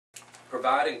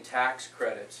providing tax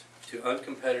credits to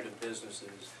uncompetitive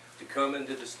businesses to come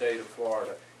into the state of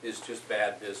Florida is just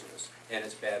bad business, and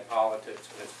it's bad politics,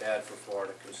 and it's bad for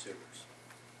Florida consumers.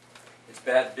 It's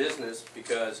bad business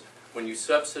because when you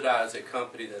subsidize a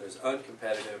company that is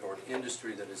uncompetitive or an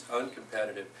industry that is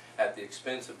uncompetitive at the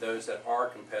expense of those that are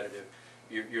competitive,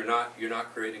 you're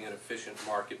not creating an efficient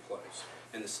marketplace.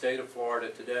 In the state of Florida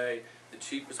today, the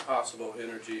cheapest possible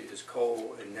energy is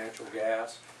coal and natural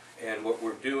gas. And what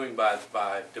we're doing by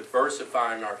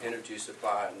diversifying our energy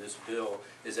supply in this bill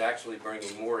is actually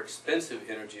bringing more expensive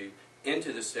energy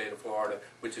into the state of Florida,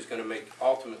 which is going to make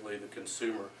ultimately the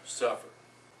consumer suffer.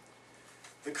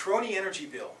 The crony energy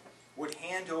bill would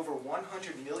hand over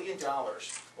 $100 million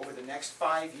over the next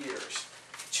 5 years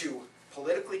to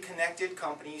politically connected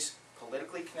companies,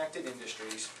 politically connected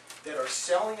industries that are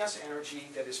selling us energy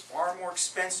that is far more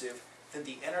expensive than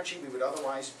the energy we would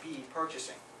otherwise be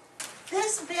purchasing.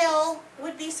 This bill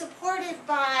would be supported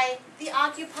by the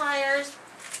occupiers,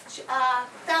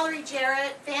 Valerie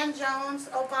Jarrett, Van Jones,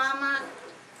 Obama,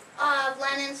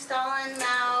 Lenin, Stalin,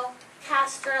 Mao,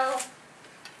 Castro,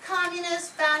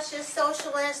 communist, fascist,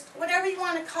 socialist, whatever you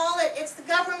want to call it. It's the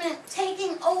government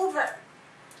taking over.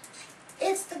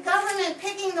 It's the government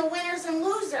picking the winners and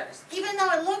losers. Even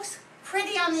though it looks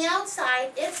pretty on the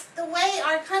outside, it's the way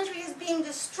our country is being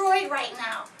destroyed right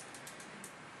now.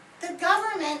 The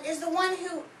government is the one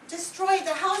who destroyed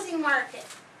the housing market.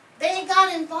 They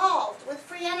got involved with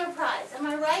free enterprise. Am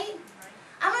I right?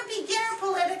 I'm a beginner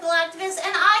political activist,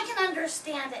 and I can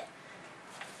understand it.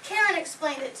 Karen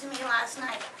explained it to me last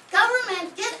night.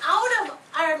 Government, get out of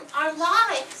our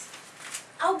lives.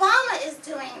 Obama is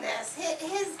doing this.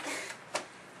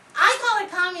 I call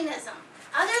it communism.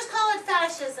 Others call it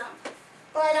fascism.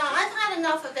 But I've had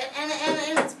enough of it, and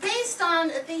it's based on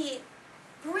the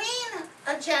green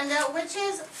agenda, which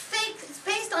is fake. It's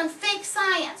based on fake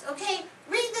science. Okay,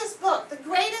 read this book, The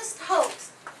Greatest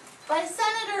Hoax, by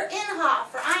Senator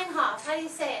Inhofe, or Einhoff, how do you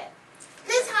say it?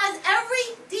 This has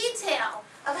every detail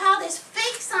of how this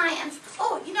fake science.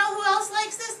 Oh, you know who else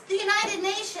likes this? The United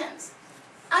Nations.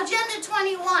 Agenda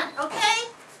 21. Okay,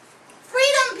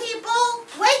 freedom, people,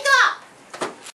 wake